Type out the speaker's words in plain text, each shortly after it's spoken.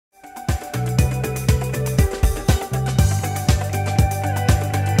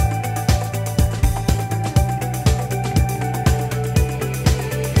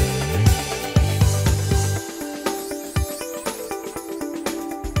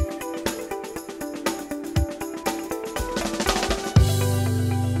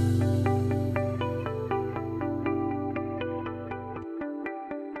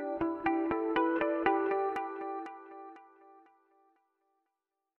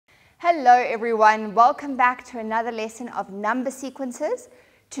Hello everyone, welcome back to another lesson of number sequences.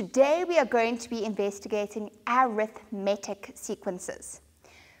 Today we are going to be investigating arithmetic sequences.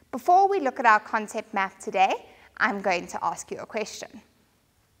 Before we look at our concept map today, I'm going to ask you a question.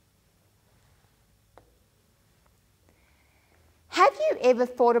 Have you ever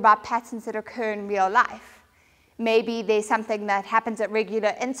thought about patterns that occur in real life? Maybe there's something that happens at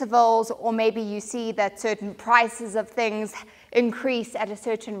regular intervals, or maybe you see that certain prices of things increase at a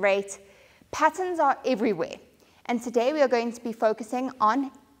certain rate. Patterns are everywhere, and today we are going to be focusing on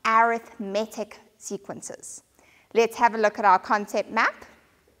arithmetic sequences. Let's have a look at our concept map.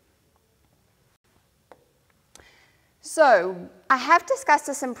 So, I have discussed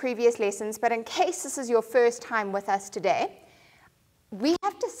this in previous lessons, but in case this is your first time with us today, we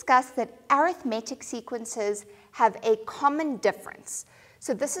have discussed that arithmetic sequences have a common difference.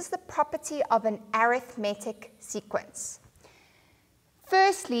 So this is the property of an arithmetic sequence.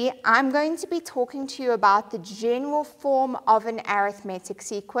 Firstly, I'm going to be talking to you about the general form of an arithmetic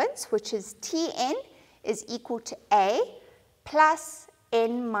sequence, which is Tn is equal to A plus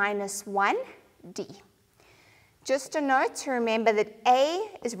n minus 1 D. Just a note to remember that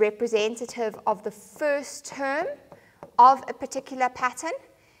A is representative of the first term of a particular pattern,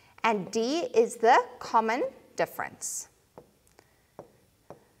 and D is the common difference.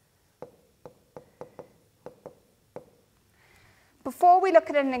 Before we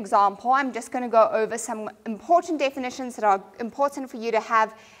look at an example, I'm just going to go over some important definitions that are important for you to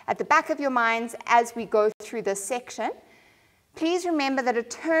have at the back of your minds as we go through this section. Please remember that a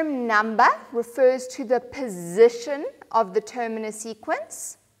term number refers to the position of the term in a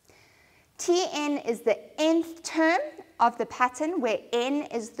sequence. Tn is the nth term of the pattern, where n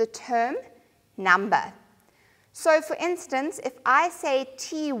is the term number. So for instance, if I say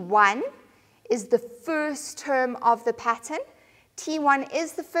T1 is the first term of the pattern, T1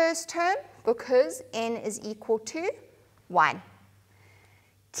 is the first term because n is equal to 1.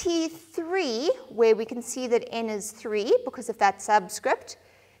 T3, where we can see that n is 3 because of that subscript,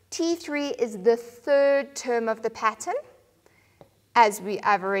 T3 is the third term of the pattern. As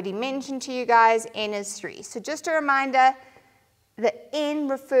I've already mentioned to you guys, n is 3. So just a reminder, the n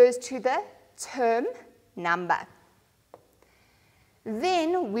refers to the term number.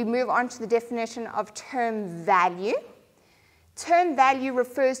 Then we move on to the definition of term value. Term value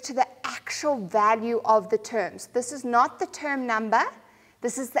refers to the actual value of the terms. This is not the term number.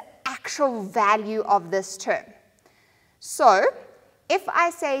 This is the actual value of this term. So if I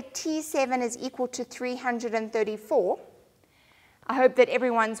say T7 is equal to 334, I hope that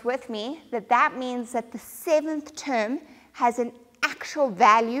everyone's with me, that means that the seventh term has an actual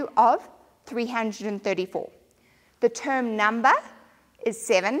value of 334. The term number is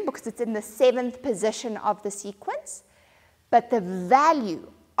 7 because it's in the seventh position of the sequence, but the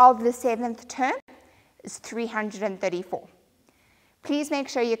value of the seventh term is 334. Please make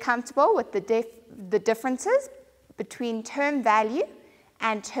sure you're comfortable with the differences between term value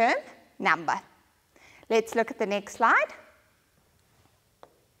and term number. Let's look at the next slide.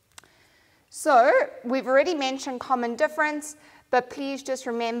 So we've already mentioned common difference, but please just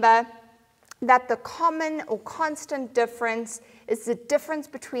remember that the common or constant difference is the difference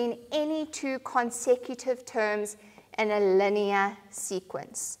between any two consecutive terms in a linear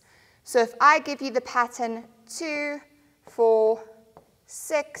sequence. So if I give you the pattern 2, 4,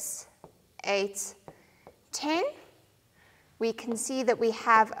 6, 8, 10, we can see that we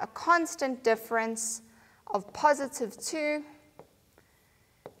have a constant difference of positive 2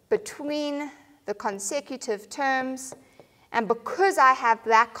 between the consecutive terms, and because I have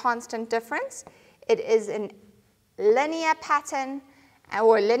that constant difference, it is a linear pattern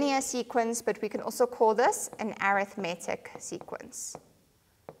or a linear sequence, but we can also call this an arithmetic sequence.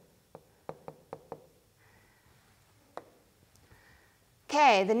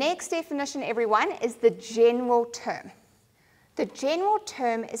 Okay, the next definition, everyone, is the general term. The general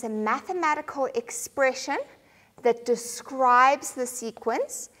term is a mathematical expression that describes the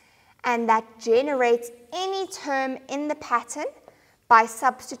sequence and that generates any term in the pattern by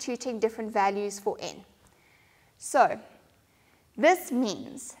substituting different values for n. So, this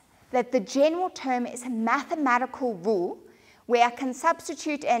means that the general term is a mathematical rule where I can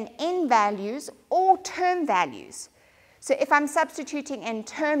substitute in n values or term values. So if I'm substituting in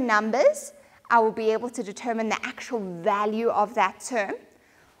term numbers, I will be able to determine the actual value of that term.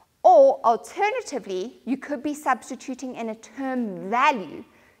 Or alternatively, you could be substituting in a term value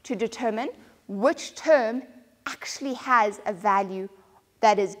to determine which term actually has a value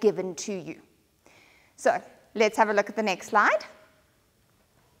that is given to you. So let's have a look at the next slide.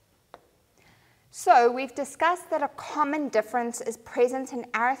 So we've discussed that a common difference is present in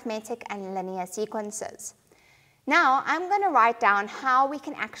arithmetic and linear sequences. Now I'm going to write down how we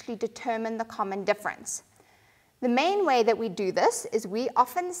can actually determine the common difference. The main way that we do this is we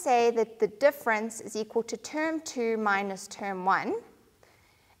often say that the difference is equal to term 2 minus term 1.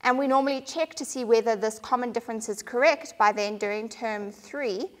 And we normally check to see whether this common difference is correct by then doing term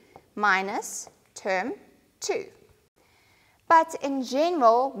 3 minus term 2. But in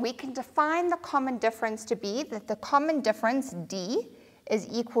general, we can define the common difference to be that the common difference, d, is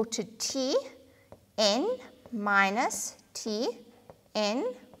equal to t n minus t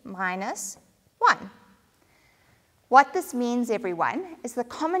n minus 1. What this means, everyone, is the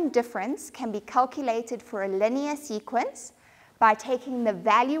common difference can be calculated for a linear sequence by taking the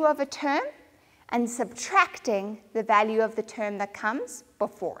value of a term and subtracting the value of the term that comes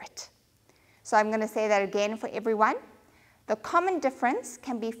before it. So I'm going to say that again for everyone. The common difference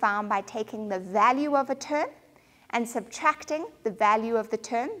can be found by taking the value of a term and subtracting the value of the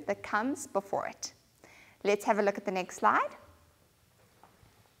term that comes before it. Let's have a look at the next slide.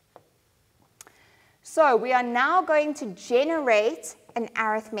 So we are now going to generate an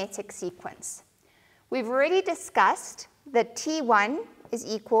arithmetic sequence. We've already discussed that T1 is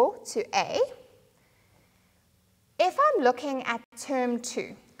equal to A. If I'm looking at term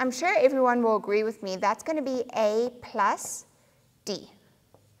 2, I'm sure everyone will agree with me that's going to be A plus D,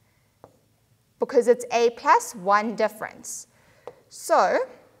 because it's A plus 1 difference. So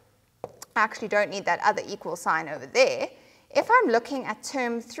I actually don't need that other equal sign over there. If I'm looking at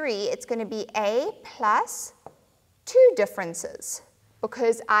term 3, it's going to be A plus 2 differences,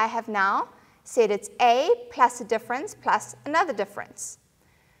 because I have now said it's A plus a difference plus another difference.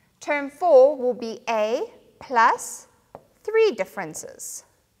 Term 4 will be A plus 3 differences.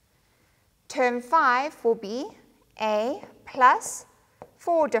 Term 5 will be A plus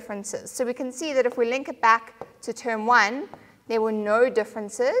 4 differences. So we can see that if we link it back to term 1, there were no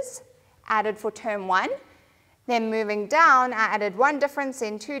differences added for term 1. Then moving down, I added 1 difference,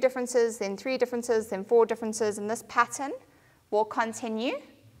 then 2 differences, then 3 differences, then 4 differences, and this pattern will continue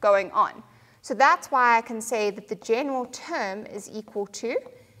going on. So that's why I can say that the general term is equal to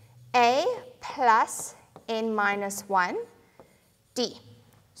A plus n minus 1 D.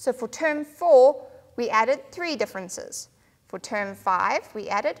 So for term 4, we added 3 differences. For term 5, we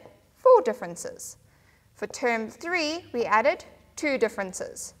added 4 differences. For term 3, we added 2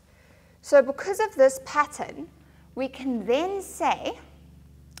 differences. So because of this pattern, we can then say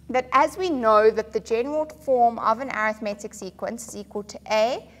that as we know that the general form of an arithmetic sequence is equal to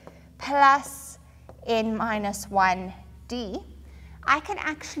A plus n minus 1 D, I can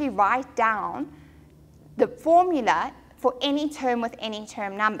actually write down the formula for any term with any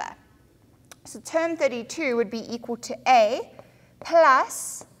term number. So term 32 would be equal to A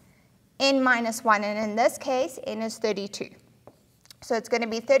plus n minus 1, and in this case, n is 32. So it's going to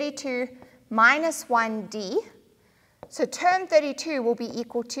be 32 minus 1d. So term 32 will be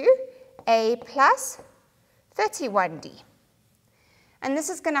equal to A plus 31d. And this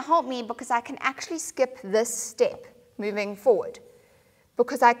is going to help me because I can actually skip this step moving forward.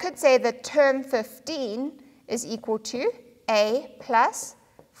 Because I could say that term 15 is equal to A plus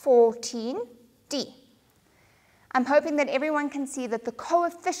 14d. I'm hoping that everyone can see that the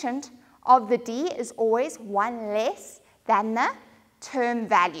coefficient of the d is always 1 less than the term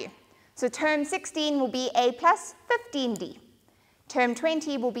value. So term 16 will be A plus 15d. Term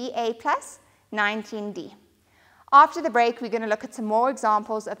 20 will be A plus 19d. After the break, we're going to look at some more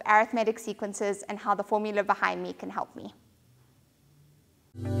examples of arithmetic sequences and how the formula behind me can help me.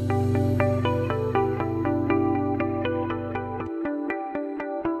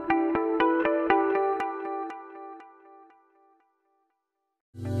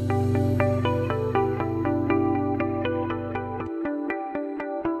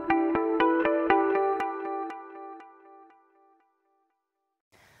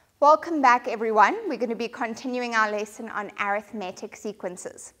 Welcome back, everyone. We're going to be continuing our lesson on arithmetic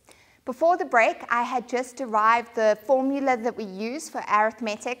sequences. Before the break, I had just derived the formula that we use for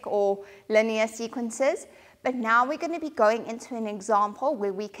arithmetic or linear sequences, but now we're going to be going into an example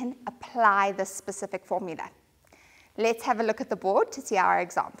where we can apply this specific formula. Let's have a look at the board to see our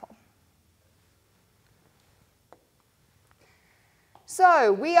example.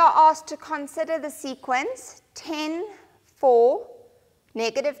 So we are asked to consider the sequence 10, 4,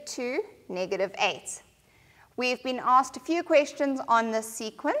 -2, -8. We've been asked a few questions on this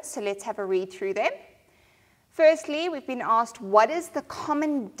sequence, so let's have a read through them. Firstly, we've been asked what is the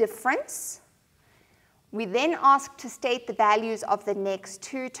common difference. We then asked to state the values of the next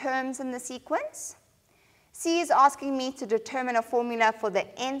 2 terms in the sequence. C is asking me to determine a formula for the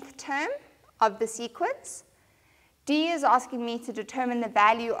nth term of the sequence. D is asking me to determine the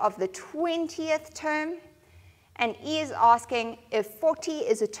value of the 20th term. And E is asking if 40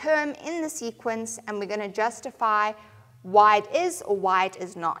 is a term in the sequence, and we're going to justify why it is or why it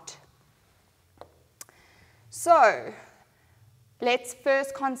is not. So let's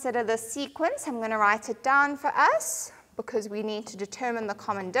first consider the sequence. I'm going to write it down for us because we need to determine the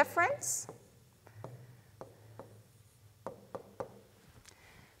common difference.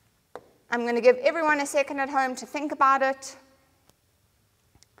 I'm going to give everyone a second at home to think about it.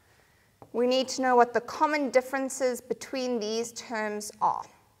 We need to know what the common differences between these terms are.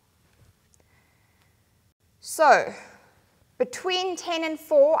 So, between 10 and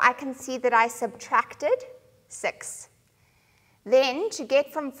 4, I can see that I subtracted 6. Then, to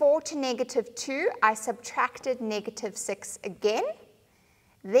get from 4 to negative 2, I subtracted negative 6 again.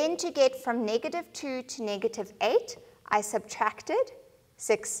 Then, to get from negative 2 to negative 8, I subtracted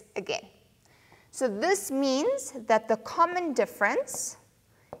 6 again. So this means that the common difference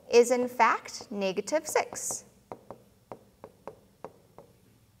is in fact negative 6.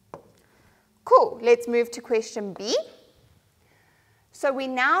 Cool, let's move to question B. So we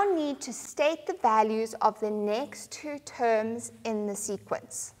now need to state the values of the next two terms in the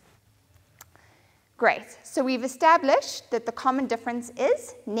sequence. Great, so we've established that the common difference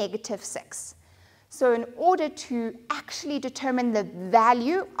is negative 6. So in order to actually determine the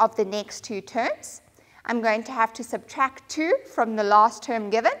value of the next two terms, I'm going to have to subtract 2 from the last term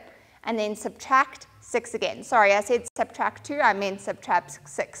given, and then subtract 6 again. Sorry, I said subtract 2, I meant subtract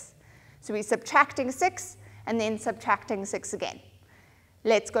 6. So we're subtracting 6, and then subtracting 6 again.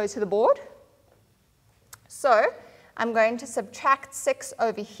 Let's go to the board. So I'm going to subtract 6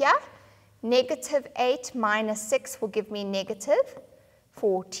 over here. Negative 8 minus 6 will give me negative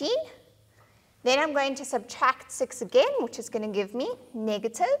 14. Then I'm going to subtract 6 again, which is going to give me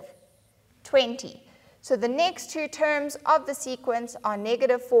negative 20. So the next two terms of the sequence are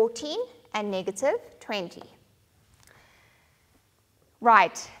negative 14 and negative 20.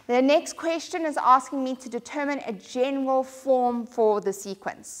 Right, the next question is asking me to determine a general form for the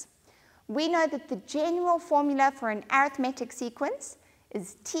sequence. We know that the general formula for an arithmetic sequence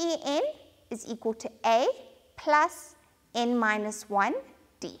is Tn is equal to A plus n minus 1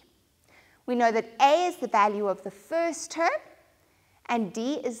 d. We know that A is the value of the first term and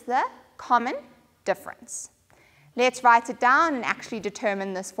D is the common difference. Let's write it down and actually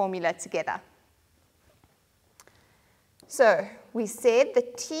determine this formula together. So we said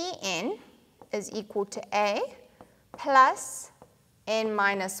that Tn is equal to A plus n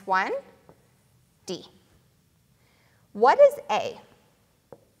minus 1 d. What is A?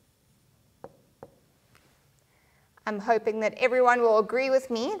 I'm hoping that everyone will agree with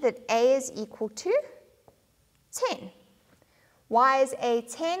me that A is equal to 10. Why is A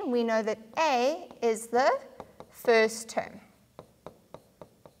 10? We know that A is the first term.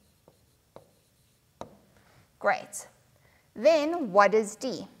 Great. Then what is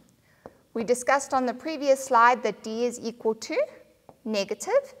D? We discussed on the previous slide that D is equal to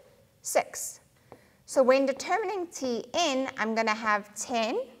negative 6. So when determining Tn, I'm going to have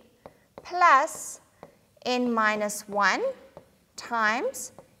 10 plus n minus 1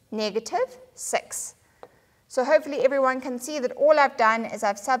 times negative 6. So hopefully everyone can see that all I've done is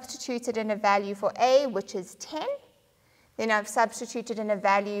I've substituted in a value for A, which is 10. Then I've substituted in a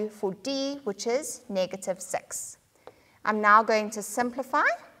value for D, which is negative 6. I'm now going to simplify.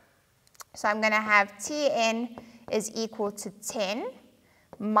 So I'm going to have Tn is equal to 10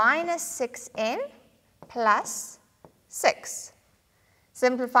 minus 6n plus 6.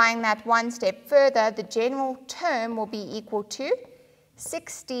 Simplifying that one step further, the general term will be equal to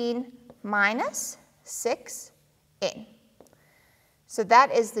 16 minus 6n. So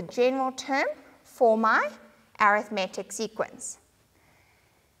that is the general term for my arithmetic sequence.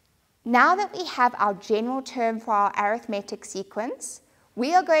 Now that we have our general term for our arithmetic sequence,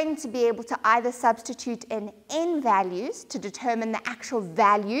 we are going to be able to either substitute in n values to determine the actual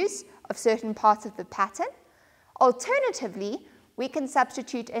values of certain parts of the pattern. Alternatively, we can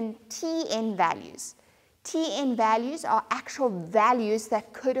substitute in Tn values. Tn values are actual values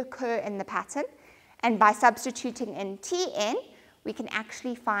that could occur in the pattern, and by substituting in Tn, we can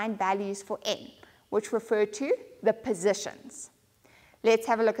actually find values for n, which refer to the positions. Let's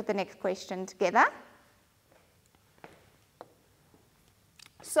have a look at the next question together.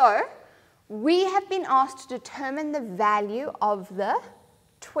 So, we have been asked to determine the value of the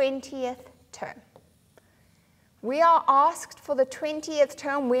 20th term. We are asked for the 20th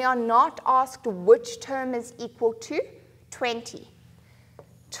term. We are not asked which term is equal to 20.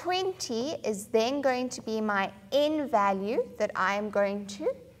 20 is then going to be my n value that I am going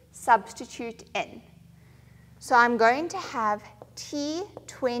to substitute in. So I'm going to have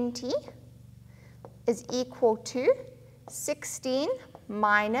T20 is equal to 16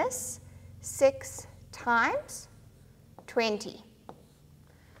 minus 6 times 20.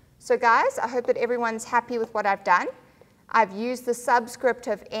 So guys, I hope that everyone's happy with what I've done. I've used the subscript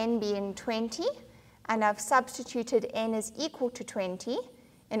of n being 20, and I've substituted n is equal to 20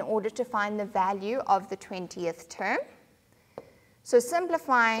 in order to find the value of the 20th term. So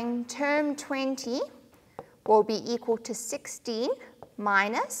simplifying, term 20 will be equal to 16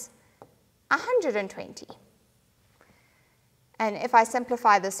 minus 120. And if I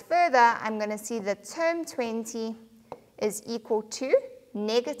simplify this further, I'm going to see that term 20 is equal to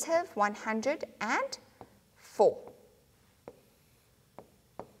negative 104.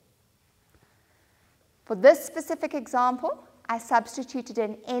 For this specific example, I substituted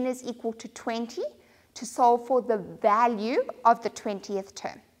in n is equal to 20 to solve for the value of the 20th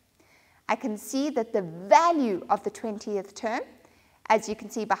term. I can see that the value of the 20th term, as you can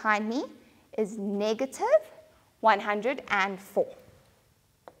see behind me, is negative 104.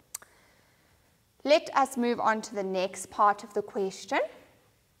 Let us move on to the next part of the question.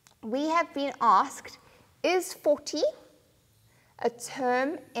 We have been asked, is 40 a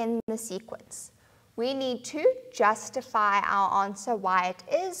term in the sequence? We need to justify our answer why it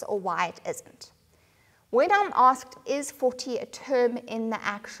is or why it isn't. When I'm asked, is 40 a term in the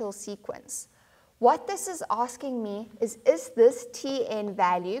actual sequence? What this is asking me is this Tn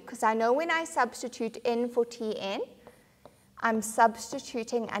value, because I know when I substitute n for Tn, I'm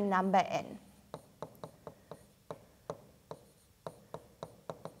substituting a number in.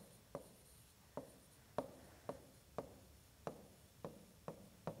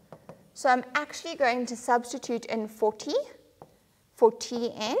 So I'm actually going to substitute in 40 for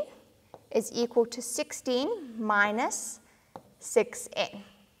Tn is equal to 16 minus 6n.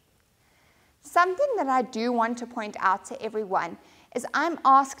 Something that I do want to point out to everyone is I'm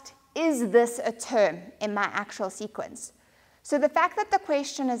asked, is this a term in my actual sequence? So the fact that the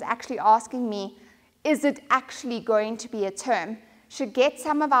question is actually asking me, is it actually going to be a term, should get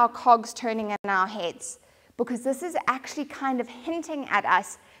some of our cogs turning in our heads, because this is actually kind of hinting at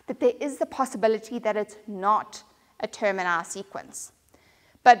us that there is the possibility that it's not a term in our sequence.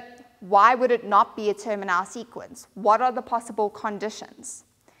 But why would it not be a term in our sequence? What are the possible conditions?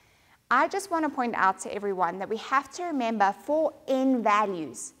 I just want to point out to everyone that we have to remember for n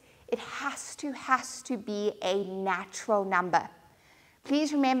values, it has to be a natural number.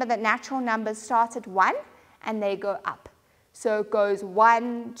 Please remember that natural numbers start at 1 and they go up. So it goes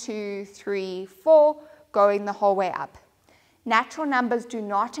 1, 2, 3, 4, going the whole way up. Natural numbers do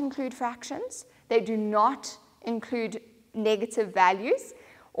not include fractions. They do not include negative values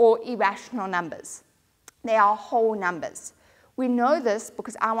or irrational numbers. They are whole numbers. We know this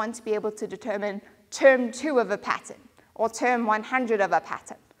because I want to be able to determine term 2 of a pattern or term 100 of a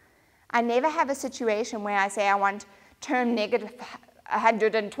pattern. I never have a situation where I say I want term negative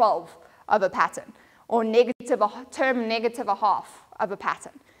 112 of a pattern or term negative a half of a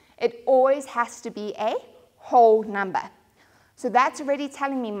pattern. It always has to be a whole number. So that's already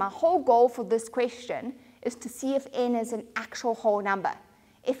telling me my whole goal for this question is to see if n is an actual whole number.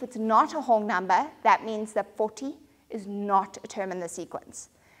 If it's not a whole number, that means that 40 is not a term in the sequence.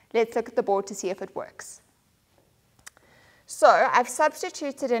 Let's look at the board to see if it works. So I've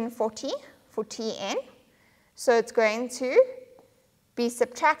substituted in 40 for Tn. So it's going to be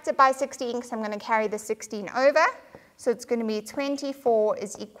subtracted by 16 because I'm going to carry the 16 over. So it's going to be 24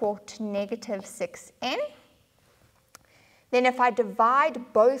 is equal to negative 6n. Then if I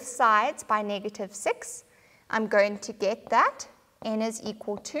divide both sides by negative 6, I'm going to get that n is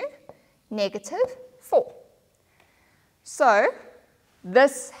equal to negative 4. So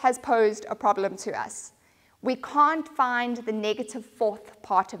this has posed a problem to us. We can't find the negative 4th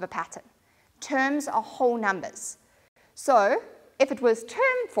part of a pattern. Terms are whole numbers. So if it was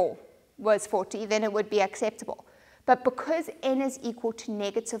term 4 was 40, then it would be acceptable. But because n is equal to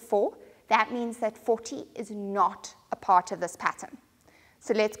negative 4, that means that 40 is not a part of this pattern.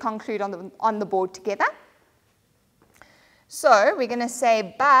 So let's conclude on the board together. So we're going to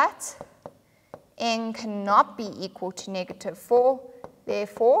say, but n cannot be equal to negative 4,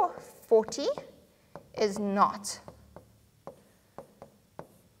 therefore 40 is not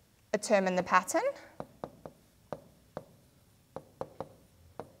a term in the pattern.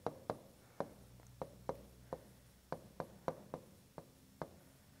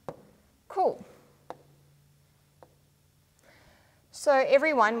 Cool. So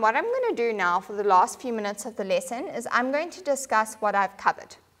everyone, what I'm going to do now for the last few minutes of the lesson is I'm going to discuss what I've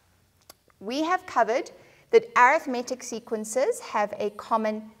covered. We have covered that arithmetic sequences have a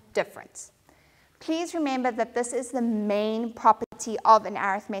common difference. Please remember that this is the main property of an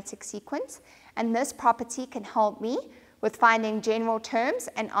arithmetic sequence, and this property can help me with finding general terms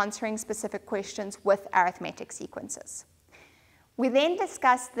and answering specific questions with arithmetic sequences. We then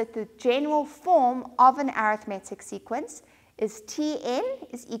discussed that the general form of an arithmetic sequence is Tn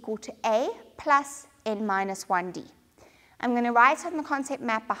is equal to A plus n minus 1d. I'm going to write on the concept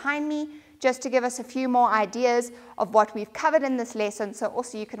map behind me just to give us a few more ideas of what we've covered in this lesson, so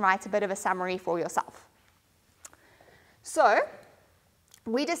also you can write a bit of a summary for yourself. So,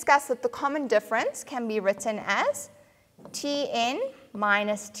 we discussed that the common difference can be written as Tn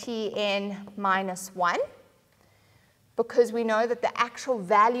minus Tn minus 1, because we know that the actual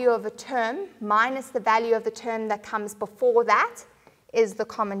value of a term minus the value of the term that comes before that is the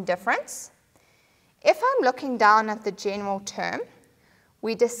common difference. If I'm looking down at the general term,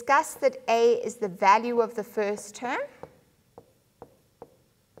 we discussed that A is the value of the first term,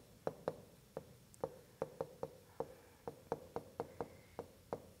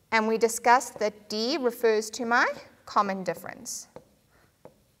 and we discussed that D refers to my common difference.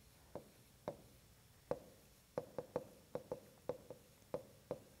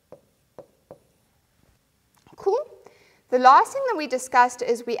 Cool. The last thing that we discussed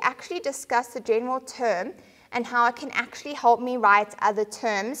is we actually discussed the general term and how it can actually help me write other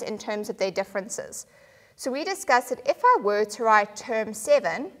terms in terms of their differences. So we discussed that if I were to write term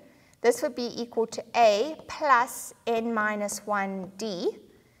 7, this would be equal to A plus n minus 1d.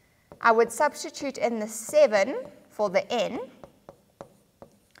 I would substitute in the 7 for the n,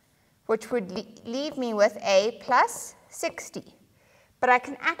 which would leave me with A plus 60. But I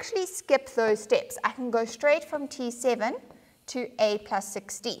can actually skip those steps. I can go straight from T7 to A plus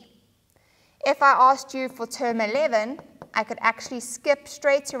 60. If I asked you for term 11, I could actually skip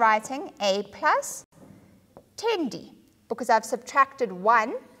straight to writing A plus 10d, because I've subtracted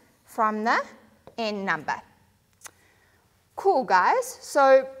 1 from the n number. Cool, guys.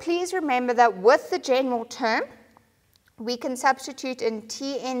 So please remember that with the general term, we can substitute in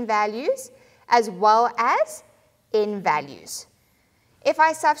Tn values as well as n values. If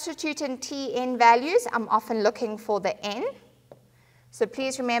I substitute in Tn values, I'm often looking for the n. So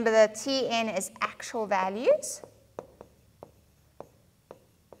please remember that Tn is actual values,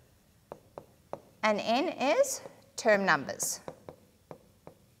 and n is term numbers.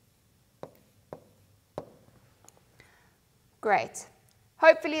 Great.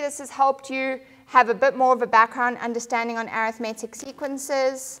 Hopefully this has helped you have a bit more of a background understanding on arithmetic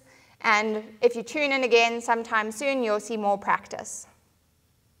sequences, and if you tune in again sometime soon, you'll see more practice.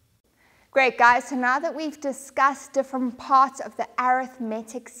 Great, guys, so now that we've discussed different parts of the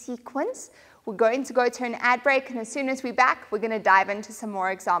arithmetic sequence, we're going to go to an ad break, and as soon as we're back, we're going to dive into some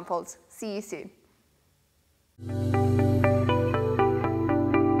more examples. See you soon.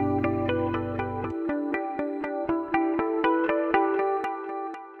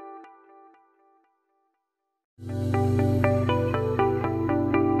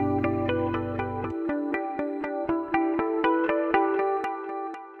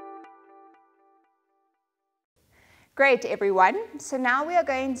 Great, everyone. So now we are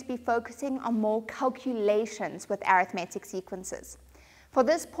going to be focusing on more calculations with arithmetic sequences. For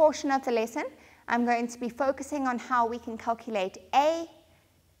this portion of the lesson, I'm going to be focusing on how we can calculate A,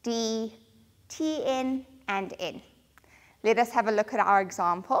 D, Tn, and n. Let us have a look at our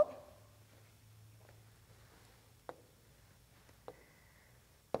example.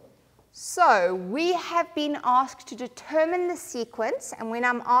 So we have been asked to determine the sequence, and when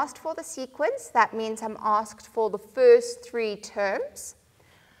I'm asked for the sequence, that means I'm asked for the first 3 terms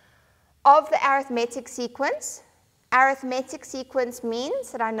of the arithmetic sequence. Arithmetic sequence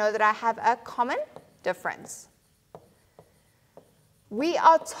means that I know that I have a common difference. We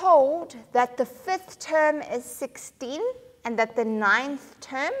are told that the 5th term is 16 and that the 9th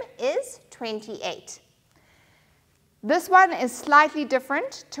term is 28. This one is slightly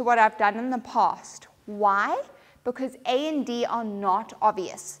different to what I've done in the past. Why? Because A and D are not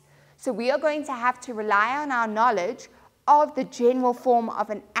obvious. So we are going to have to rely on our knowledge of the general form of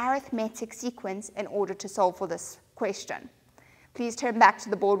an arithmetic sequence in order to solve for this question. Please turn back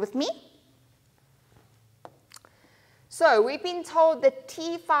to the board with me. So we've been told that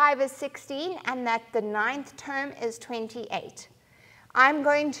T5 is 16 and that the 9th term is 28. I'm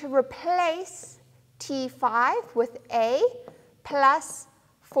going to replace T5 with A plus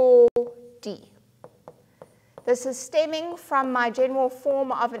 4D. This is stemming from my general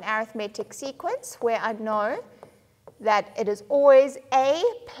form of an arithmetic sequence where I know that it is always A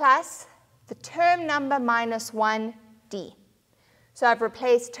plus the term number minus 1D. So I've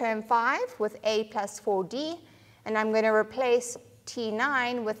replaced term 5 with A plus 4D, and I'm going to replace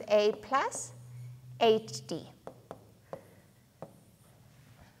T9 with A plus 8D.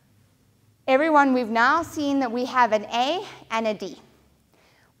 Everyone, we've now seen that we have an A and a D.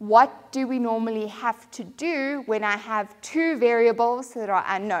 What do we normally have to do when I have two variables that are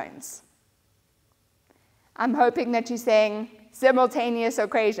unknowns? I'm hoping that you're saying simultaneous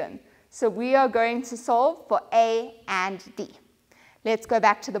equation. So we are going to solve for A and D. Let's go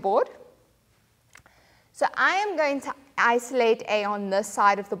back to the board. So I am going to isolate A on this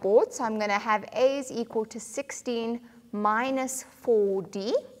side of the board. So I'm going to have A is equal to 16 minus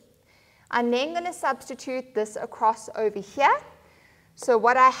 4D. I'm then going to substitute this across over here. So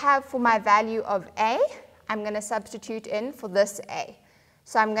what I have for my value of A, I'm going to substitute in for this A.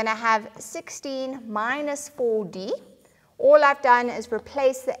 So I'm going to have 16 minus 4D. All I've done is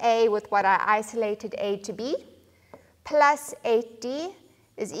replace the A with what I isolated A to be, plus 8D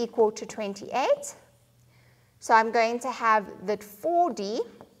is equal to 28. So I'm going to have that 4D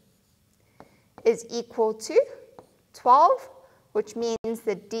is equal to 12, which means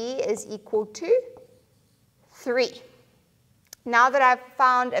that D is equal to 3. Now that I've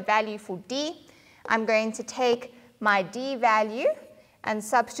found a value for D, I'm going to take my D value and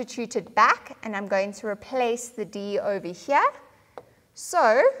substitute it back, and I'm going to replace the D over here.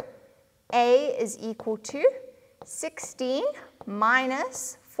 So A is equal to 16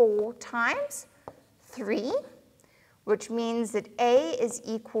 minus 4 times 3, which means that A is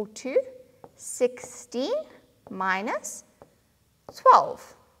equal to 16 minus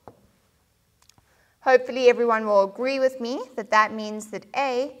 12. Hopefully everyone will agree with me that that means that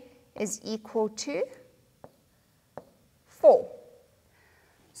A is equal to 4.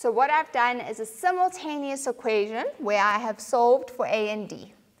 So what I've done is a simultaneous equation where I have solved for A and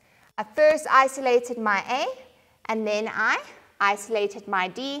D. I first isolated my A, and then I isolated my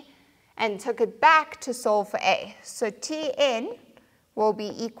D and took it back to solve for A. So Tn will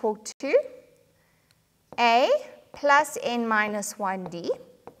be equal to A plus n minus 1D.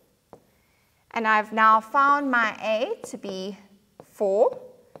 And I've now found my A to be 4,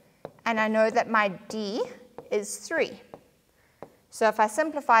 and I know that my D is 3. So if I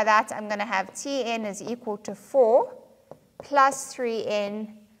simplify that, I'm going to have Tn is equal to 4 plus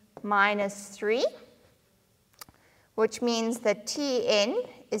 3n minus 3, which means that Tn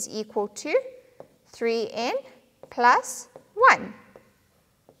is equal to 3n plus 1.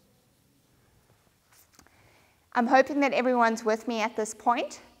 I'm hoping that everyone's with me at this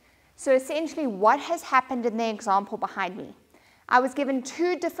point. So essentially, what has happened in the example behind me? I was given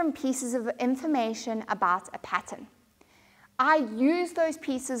two different pieces of information about a pattern. I use those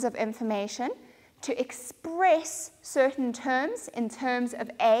pieces of information to express certain terms in terms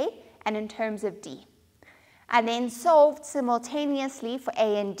of A and in terms of D. I then solved simultaneously for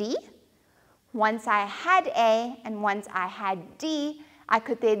A and D. Once I had A and once I had D, I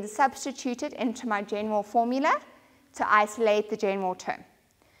could then substitute it into my general formula to isolate the general term.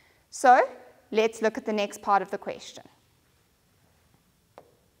 So let's look at the next part of the question.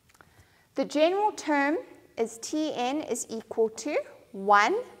 The general term is Tn is equal to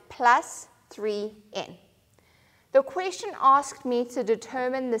 1 plus 3n. The question asked me to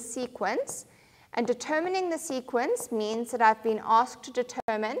determine the sequence, and determining the sequence means that I've been asked to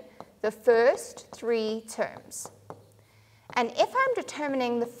determine the first 3 terms. And if I'm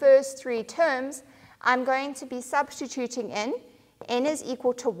determining the first 3 terms, I'm going to be substituting in n is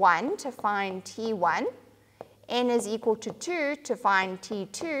equal to 1 to find T1, n is equal to 2 to find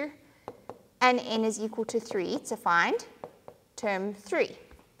T2, and n is equal to 3 to find term 3.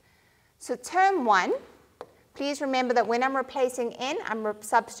 So term 1, please remember that when I'm replacing n, I'm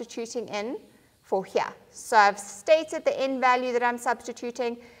substituting in for here. So I've stated the n value that I'm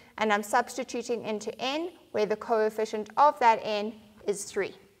substituting, and I'm substituting into n where the coefficient of that n is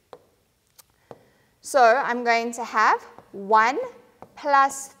 3. So I'm going to have 1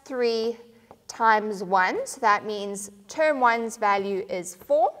 plus 3 times 1, so that means term 1's value is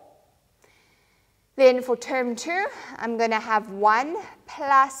 4. Then for term 2, I'm going to have 1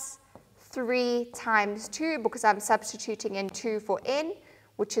 plus 3 times 2, because I'm substituting in 2 for n,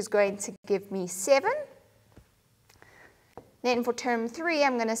 which is going to give me 7. Then for term 3,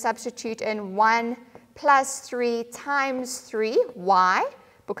 I'm going to substitute in 1 plus 3 times 3, why?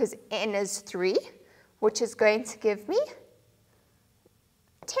 Because n is 3, which is going to give me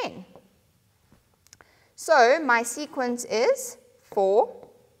 10. So my sequence is 4,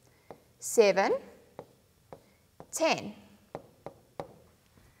 7, 10.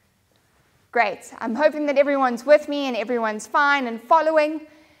 Great. I'm hoping that everyone's with me and everyone's fine and following.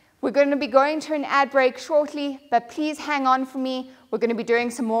 We're going to be going to an ad break shortly, but please hang on for me. We're going to be doing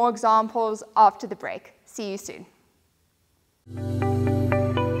some more examples after the break. See you soon.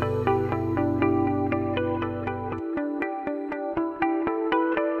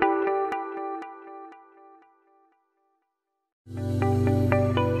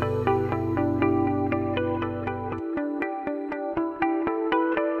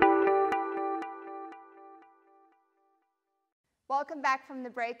 back from the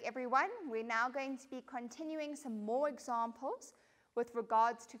break, everyone. We're now going to be continuing some more examples with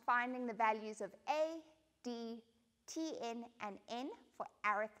regards to finding the values of A, D, Tn, and N for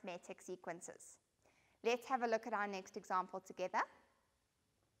arithmetic sequences. Let's have a look at our next example together.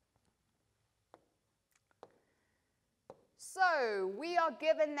 So we are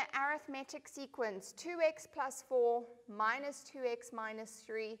given the arithmetic sequence 2x plus 4 minus 2x minus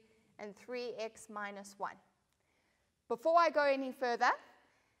 3 and 3x minus 1. Before I go any further,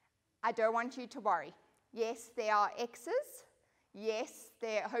 I don't want you to worry. Yes, there are x's. Yes,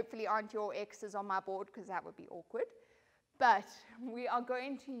 there hopefully aren't your x's on my board because that would be awkward. But we are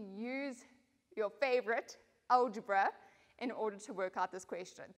going to use your favorite, algebra, in order to work out this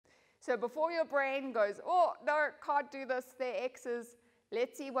question. So before your brain goes, oh, no, can't do this, they're x's,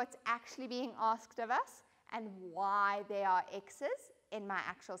 let's see what's actually being asked of us and why there are x's in my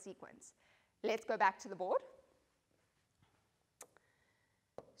actual sequence. Let's go back to the board.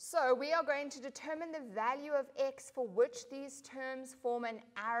 So we are going to determine the value of x for which these terms form an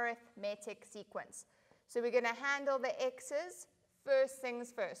arithmetic sequence. So we're going to handle the x's first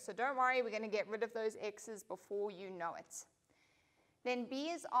things first. So don't worry, we're going to get rid of those x's before you know it. Then B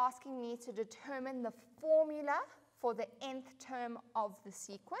is asking me to determine the formula for the nth term of the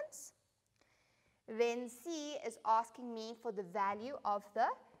sequence. Then C is asking me for the value of the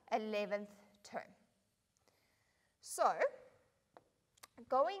 11th term. So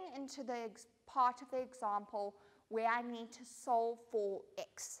going into the part of the example where I need to solve for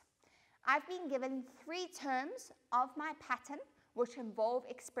x. I've been given 3 terms of my pattern which involve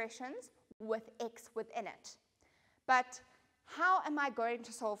expressions with x within it. But how am I going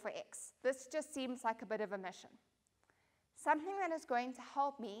to solve for x? This just seems like a bit of a mission. Something that is going to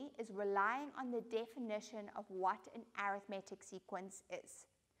help me is relying on the definition of what an arithmetic sequence is.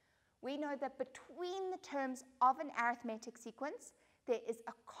 We know that between the terms of an arithmetic sequence, there is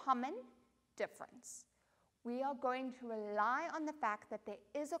a common difference. We are going to rely on the fact that there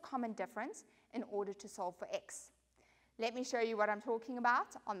is a common difference in order to solve for x. Let me show you what I'm talking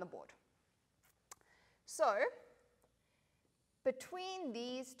about on the board. So, between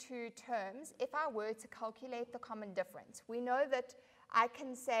these 2 terms, if I were to calculate the common difference, we know that I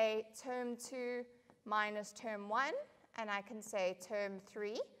can say term 2 minus term 1, and I can say term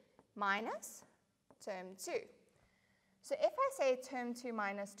 3 minus term 2. So if I say term 2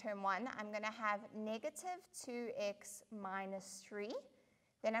 minus term 1, I'm going to have negative 2x minus 3.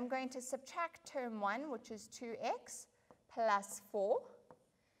 Then I'm going to subtract term 1, which is 2x plus 4.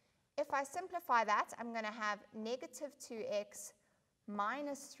 If I simplify that, I'm going to have negative 2x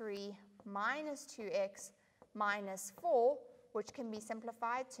minus 3 minus 2x minus 4, which can be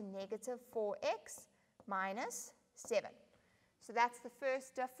simplified to negative 4x minus 7. So that's the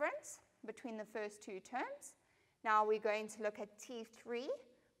first difference between the first 2 terms. Now we're going to look at T3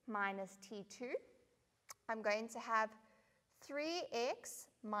 minus T2. I'm going to have 3x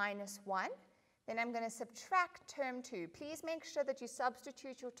minus 1. Then I'm going to subtract term 2. Please make sure that you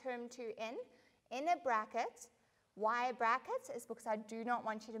substitute your term 2 in a bracket. Why a bracket? Is because I do not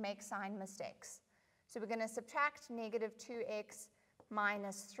want you to make sign mistakes. So we're going to subtract negative 2x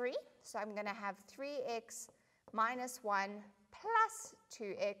minus 3. So I'm going to have 3x minus 1 plus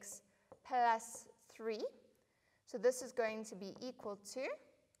 2x plus 3. So this is going to be equal to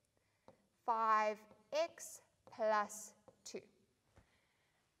 5x plus 2.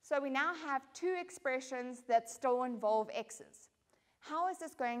 So we now have 2 expressions that still involve x's. How is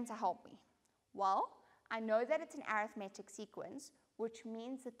this going to help me? Well, I know that it's an arithmetic sequence, which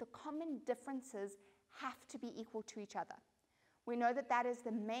means that the common differences have to be equal to each other. We know that that is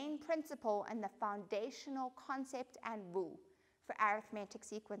the main principle and the foundational concept and rule for arithmetic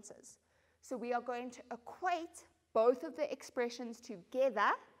sequences. So we are going to equate both of the expressions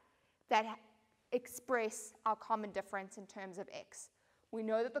together that express our common difference in terms of x. We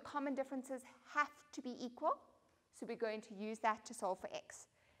know that the common differences have to be equal, so we're going to use that to solve for x.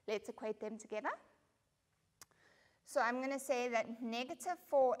 Let's equate them together. So I'm going to say that negative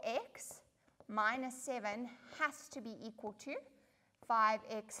 4x minus 7 has to be equal to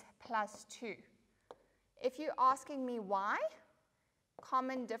 5x plus 2. If you're asking me why,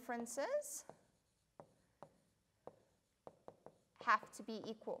 common differences have to be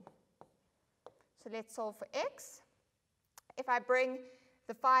equal. So let's solve for x. If I bring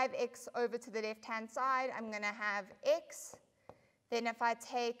the 5x over to the left-hand side, I'm going to have x. Then if I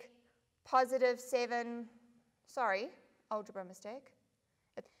take positive 7, sorry, algebra mistake.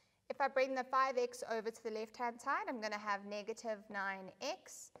 If I bring the 5x over to the left-hand side, I'm going to have negative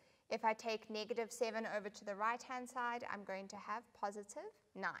 9x. If I take negative 7 over to the right-hand side, I'm going to have positive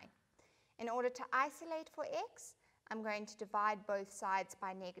 9. In order to isolate for x, I'm going to divide both sides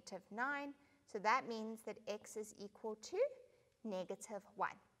by -9. So that means that x is equal to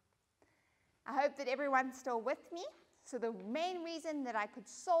 -1. I hope that everyone's still with me. So the main reason that I could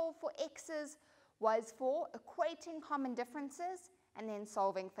solve for x's was for equating common differences and then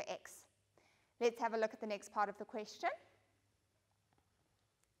solving for x. Let's have a look at the next part of the question.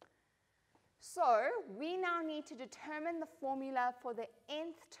 So we now need to determine the formula for the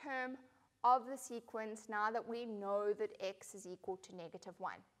nth term of the sequence now that we know that x is equal to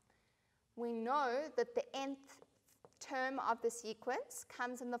 -1. We know that the nth term of the sequence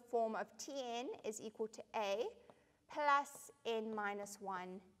comes in the form of Tn is equal to a plus n minus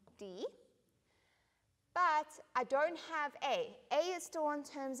 1 d. But I don't have a. A is still in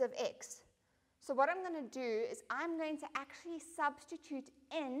terms of x. So what I'm going to do is I'm going to actually substitute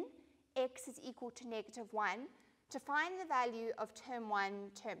in x is equal to -1 to find the value of term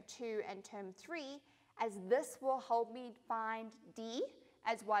 1, term 2, and term 3, as this will help me find d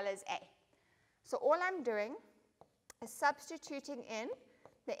as well as a. So all I'm doing is substituting in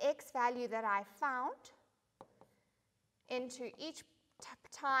the x value that I found into each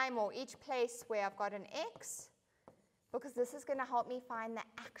time or each place where I've got an x, because this is going to help me find the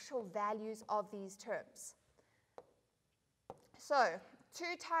actual values of these terms. So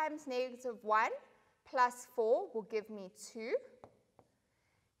 2 times -1 plus 4 will give me 2.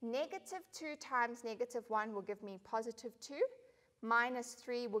 -2 times -1 will give me +2. Minus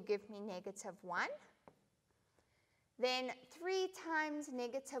 3 will give me -1. Then 3 times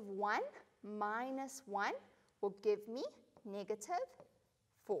 -1 minus 1 will give me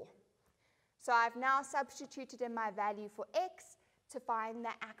 -4. So I've now substituted in my value for x to find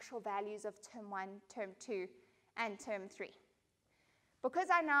the actual values of term 1, term 2, and term 3.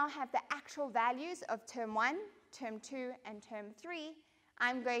 Because I now have the actual values of term 1, term 2, and term 3,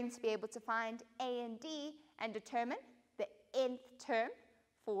 I'm going to be able to find a and d and determine the nth term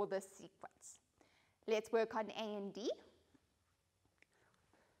for this sequence. Let's work on a and d.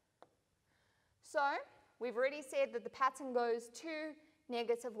 So we've already said that the pattern goes 2,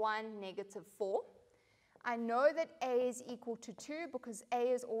 -1, -4. I know that a is equal to 2 because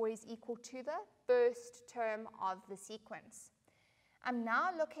a is always equal to the first term of the sequence. I'm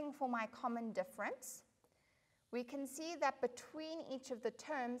now looking for my common difference. We can see that between each of the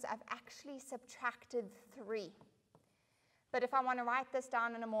terms, I've actually subtracted 3. But if I want to write this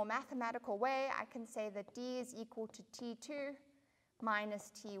down in a more mathematical way, I can say that d is equal to t2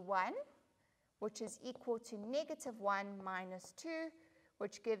 minus t1, which is equal to -1 minus 2,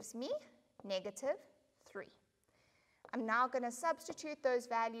 which gives me -3. I'm now going to substitute those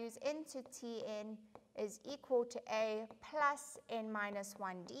values into Tn is equal to a plus n minus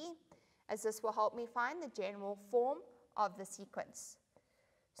 1d, as this will help me find the general form of the sequence.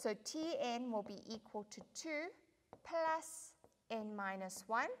 So Tn will be equal to 2 plus n minus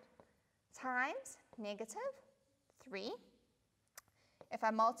 1 times -3. If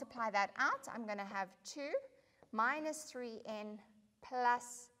I multiply that out, I'm going to have 2 minus 3n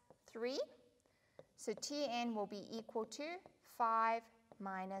plus 3. So Tn will be equal to 5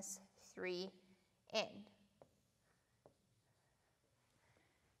 minus 3n.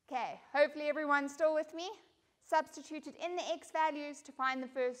 Okay, hopefully everyone's still with me. Substituted in the x values to find the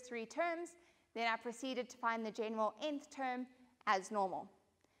first 3 terms. Then I proceeded to find the general nth term as normal.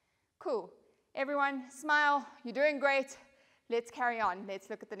 Cool. Everyone, smile. You're doing great. Let's carry on. Let's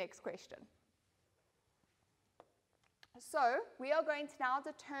look at the next question. So we are going to now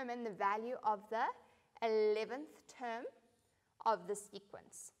determine the value of the 11th term of the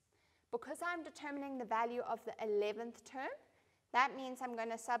sequence. Because I'm determining the value of the 11th term, that means I'm going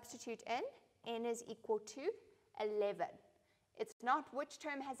to substitute in n is equal to 11. It's not which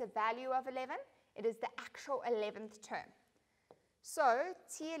term has a value of 11, it is the actual 11th term. So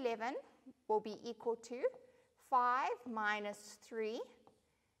T11 will be equal to 5 minus 3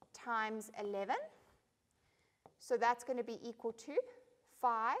 times 11. So that's going to be equal to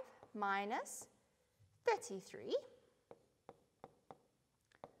 5 minus 33,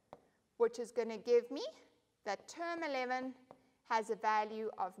 which is going to give me that term 11 has a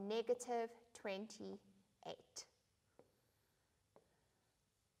value of -28.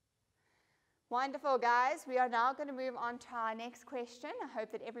 Wonderful, guys. We are now going to move on to our next question. I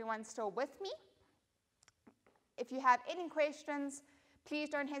hope that everyone's still with me. If you have any questions, please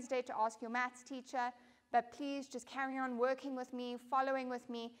don't hesitate to ask your maths teacher, but please just carry on working with me, following with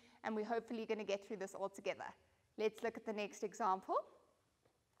me, and we're hopefully going to get through this all together. Let's look at the next example.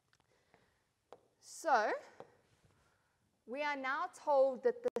 So, we are now told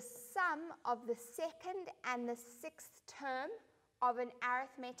that the sum of the second and the 6th term of an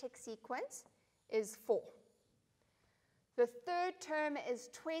arithmetic sequence is 4. The third term is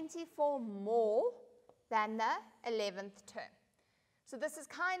 24 more than the 11th term. So this is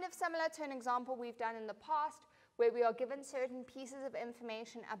kind of similar to an example we've done in the past where we are given certain pieces of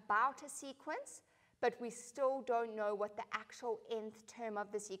information about a sequence, but we still don't know what the actual nth term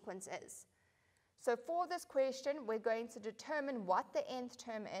of the sequence is. So for this question, we're going to determine what the nth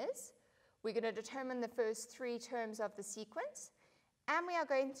term is. We're going to determine the first 3 terms of the sequence, and we are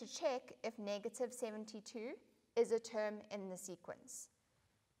going to check if negative 72 is a term in the sequence.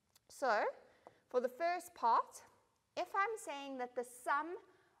 So for the first part, if I'm saying that the sum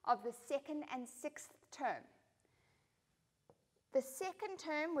of the second and 6th term, the second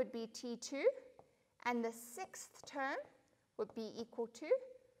term would be T2, and the 6th term would be equal to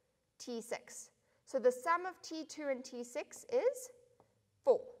T6. So the sum of T2 and T6 is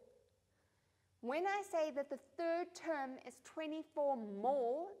 4. When I say that the third term is 24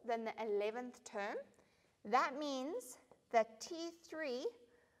 more than the 11th term, that means that T3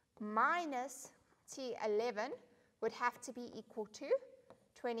 minus T11 would have to be equal to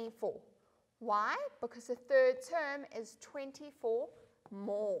 24. Why? Because the third term is 24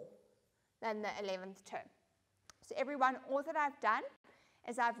 more than the 11th term. So everyone, all that I've done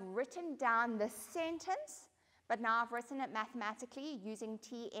is I've written down the sentence, but now I've written it mathematically using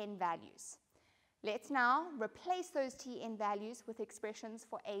Tn values. Let's now replace those Tn values with expressions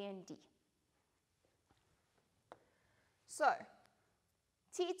for A and D. So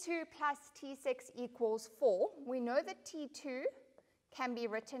T2 plus T6 equals 4. We know that T2 can be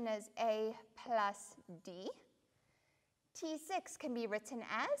written as A plus D. T6 can be written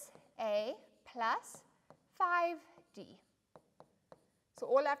as A plus 5D. So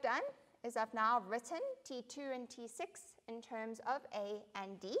all I've done is I've now written T2 and T6 in terms of A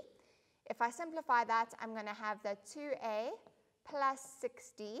and D. If I simplify that, I'm going to have that 2A plus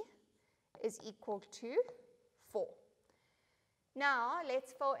 6D is equal to 4. Now,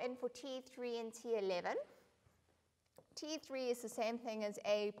 let's fill in for T3 and T11. T3 is the same thing as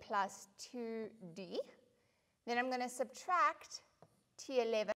A plus 2D. Then I'm going to subtract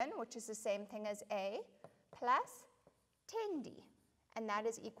T11, which is the same thing as A, plus 10D. And that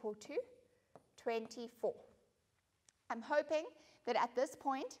is equal to 24. I'm hoping that at this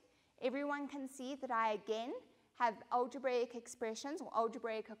point, everyone can see that I again have algebraic expressions or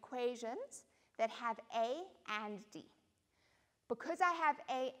algebraic equations that have A and D. Because I have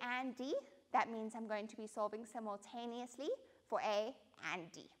A and D, that means I'm going to be solving simultaneously for A and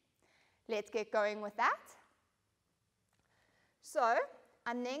D. Let's get going with that. So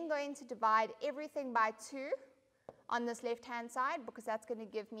I'm then going to divide everything by 2 on this left-hand side because that's going to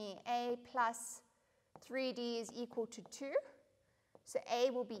give me A plus 3D is equal to 2. So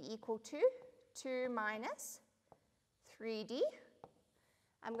A will be equal to 2 minus 3D.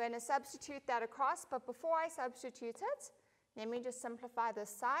 I'm going to substitute that across, but before I substitute it, let me just simplify this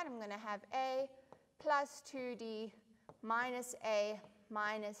side. I'm going to have A plus 2D minus A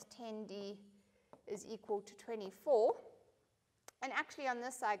minus 10D is equal to 24. And actually on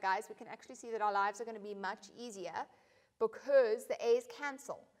this side, guys, we can actually see that our lives are going to be much easier because the A's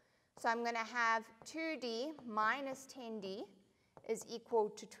cancel. So I'm going to have 2D minus 10D is equal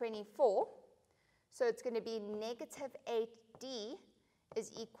to 24. So it's going to be negative 8D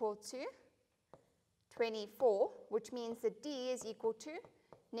is equal to 24, which means that D is equal to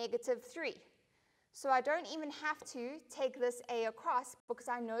negative 3. So I don't even have to take this A across because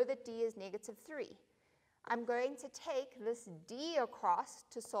I know that D is negative 3. I'm going to take this D across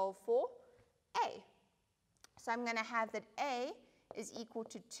to solve for A. So I'm going to have that A is equal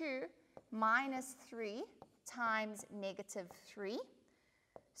to 2 minus 3 times negative 3.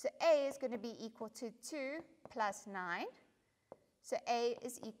 So A is going to be equal to 2 plus 9. So A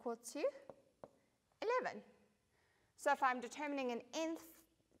is equal to 11. So if I'm determining an nth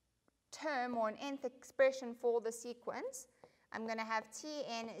term or an nth expression for the sequence, I'm going to have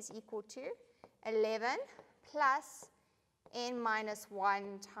Tn is equal to 11 plus n minus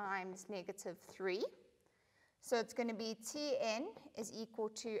 1 times negative 3. So it's going to be Tn is equal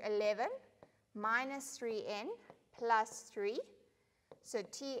to 11 minus 3n plus 3. So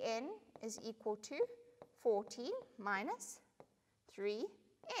Tn is equal to 14 minus 3n.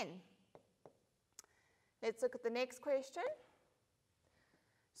 Let's look at the next question.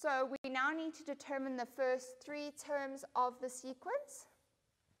 So we now need to determine the first 3 terms of the sequence.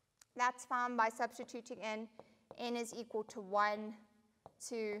 That's found by substituting in n is equal to 1,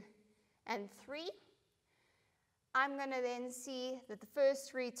 2, and 3. I'm going to then see that the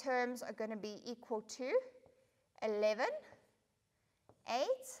first 3 terms are going to be equal to 11, 8,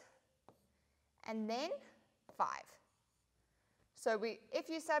 and then 5. So if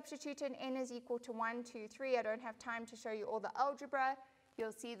you substitute in n is equal to 1, 2, 3, I don't have time to show you all the algebra,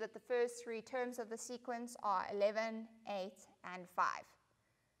 you'll see that the first three terms of the sequence are 11, 8, and 5.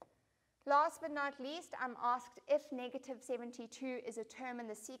 Last but not least, I'm asked if negative 72 is a term in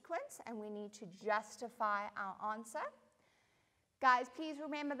the sequence, and we need to justify our answer. Guys, please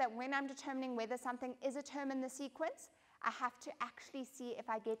remember that when I'm determining whether something is a term in the sequence, I have to actually see if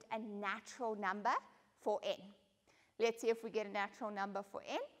I get a natural number for n. Let's see if we get a natural number for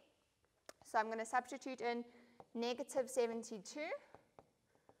n. So I'm going to substitute in negative 72.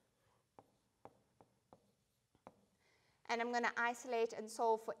 And I'm going to isolate and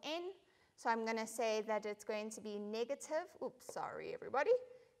solve for n. So I'm going to say that it's going to be negative, oops, sorry everybody,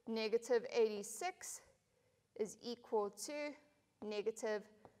 negative 86 is equal to negative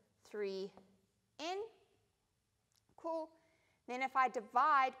 3n. Cool. Then if I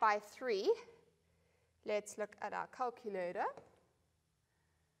divide by 3, let's look at our calculator.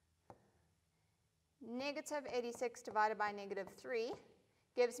 Negative 86 divided by negative 3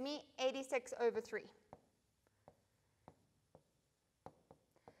 gives me 86 over 3.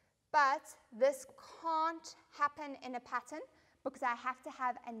 But this can't happen in a pattern because I have to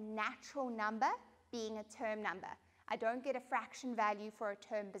have a natural number being a term number. I don't get a fraction value for a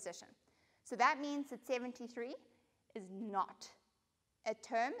term position. So that means that 73 is not a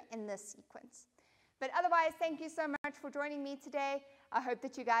term in this sequence. But otherwise, thank you so much for joining me today. I hope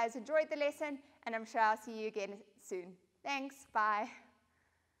that you guys enjoyed the lesson, and I'm sure I'll see you again soon. Thanks, bye.